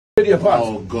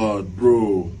Oh God,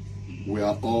 bro, we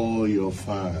are all your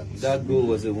fans. That goal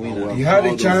was a winner. He had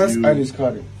a chance and he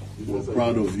scored it. We're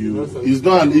proud of you. It's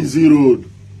not an easy road.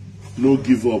 No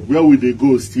give up. Where will they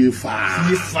go? Still far.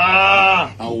 Still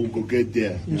far. And we'll go get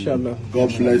there. Inshallah. God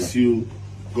bless you.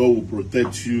 God will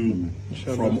protect you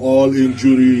from all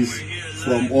injuries,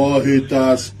 from all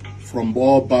haters, from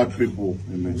all bad people.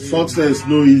 Amen. Success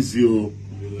no easy.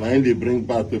 When they bring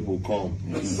bad people come.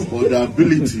 But the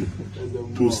ability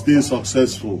to stay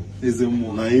successful is the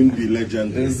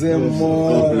legend.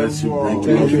 God bless you.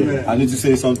 Thank you. I need to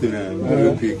say something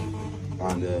very quick.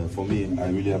 And for me, I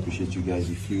really appreciate you guys.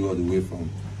 You flew all the way from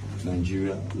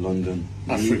Nigeria, London,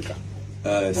 Africa.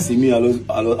 Simi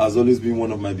has always been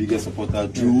one of my biggest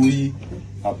supporters. Truly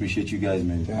appreciate you guys,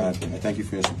 man. I thank you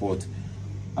for your support.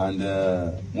 And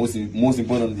most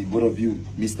importantly, both of you,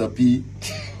 Mr. P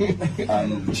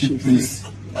and Chief Priest,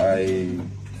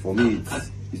 for me,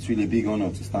 it's really a big honor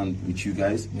to stand with you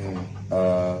guys.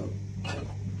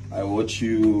 I watch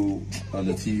you on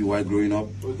the TV while growing up.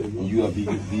 You are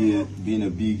being a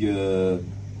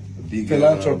big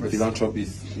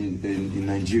philanthropist in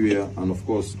Nigeria and of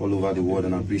course all over the world.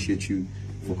 And I appreciate you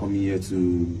for coming here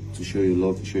to show your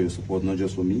love, to show your support, not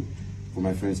just for me, for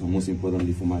my friends, and most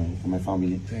importantly for my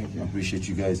family. Thank you. I appreciate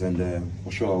you guys, and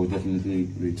for sure I will definitely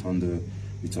return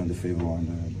the favor,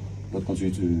 and God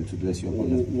continue to bless you.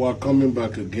 We're coming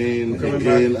back again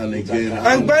and again.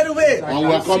 And by the way, and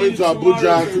we're coming to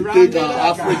Abuja to take our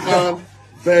African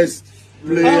best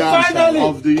player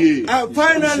of the year. And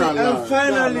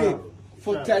finally,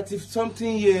 for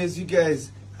 30-something years, you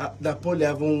guys, Napoli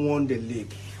haven't won the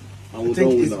league. And we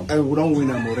don't win them. And we don't win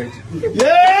them already.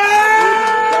 Yeah!